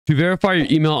To verify your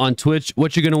email on Twitch,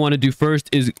 what you're going to want to do first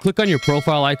is click on your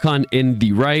profile icon in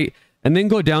the right and then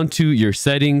go down to your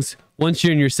settings. Once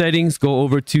you're in your settings, go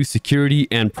over to security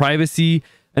and privacy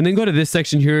and then go to this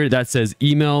section here that says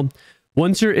email.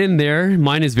 Once you're in there,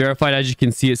 mine is verified. As you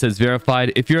can see, it says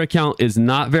verified. If your account is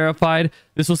not verified,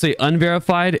 this will say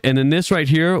unverified. And then this right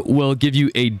here will give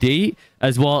you a date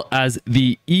as well as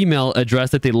the email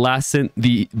address that they last sent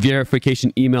the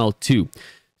verification email to.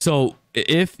 So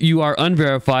if you are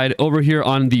unverified, over here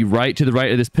on the right, to the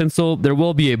right of this pencil, there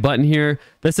will be a button here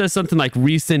that says something like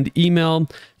resend email.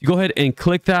 You go ahead and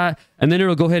click that, and then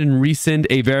it'll go ahead and resend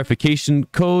a verification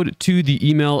code to the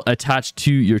email attached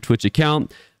to your Twitch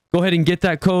account. Go ahead and get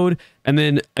that code, and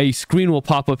then a screen will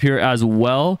pop up here as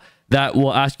well that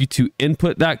will ask you to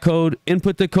input that code.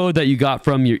 Input the code that you got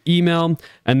from your email,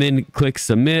 and then click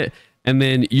submit. And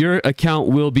then your account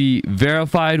will be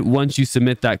verified once you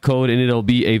submit that code, and it'll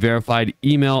be a verified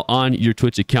email on your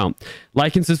Twitch account.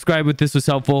 Like and subscribe if this was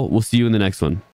helpful. We'll see you in the next one.